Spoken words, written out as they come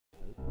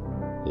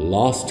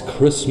Last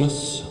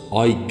Christmas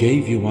I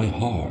gave you my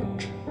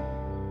heart,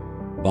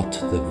 but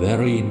the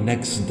very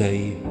next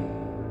day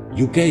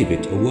you gave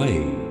it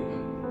away.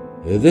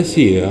 This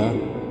year,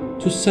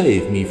 to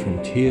save me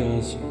from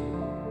tears,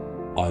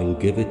 I'll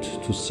give it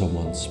to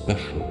someone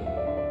special.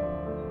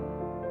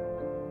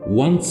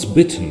 Once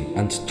bitten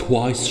and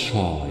twice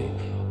shy,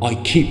 I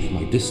keep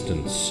my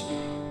distance,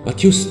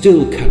 but you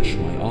still catch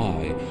my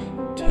eye.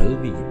 Tell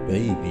me,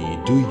 baby,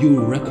 do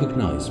you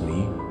recognize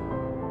me?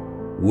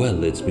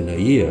 Well, it's been a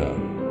year,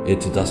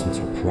 it doesn't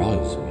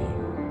surprise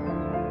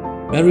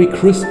me. Merry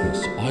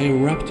Christmas, I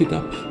wrapped it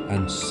up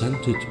and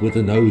sent it with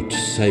a note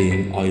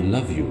saying I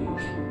love you.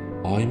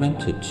 I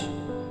meant it.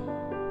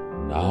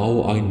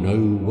 Now I know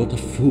what a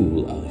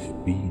fool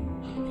I've been.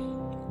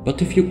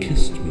 But if you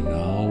kissed me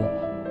now,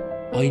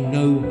 I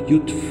know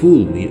you'd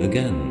fool me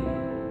again.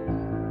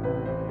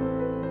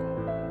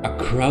 A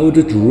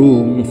crowded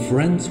room,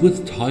 friends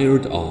with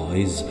tired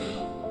eyes,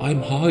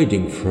 I'm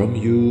hiding from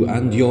you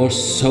and your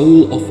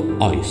soul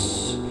of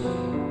ice.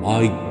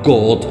 My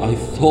God, I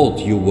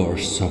thought you were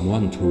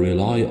someone to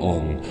rely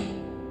on.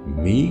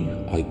 Me,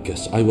 I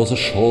guess I was a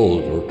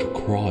shoulder to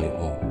cry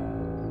on.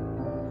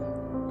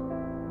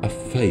 A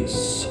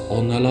face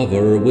on a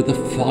lover with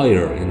a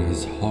fire in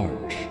his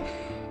heart.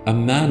 A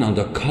man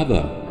under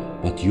cover,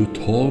 but you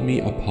tore me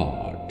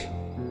apart.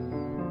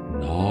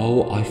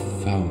 Now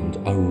I've found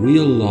a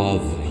real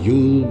love,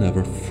 you'll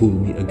never fool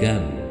me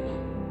again.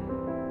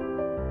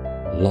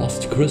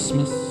 Last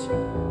Christmas,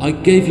 I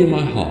gave you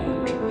my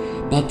heart,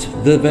 but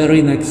the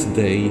very next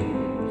day,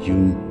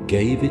 you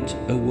gave it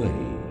away.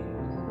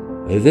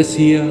 This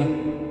year,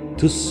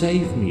 to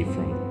save me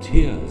from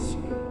tears,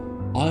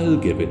 I'll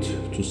give it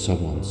to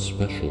someone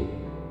special.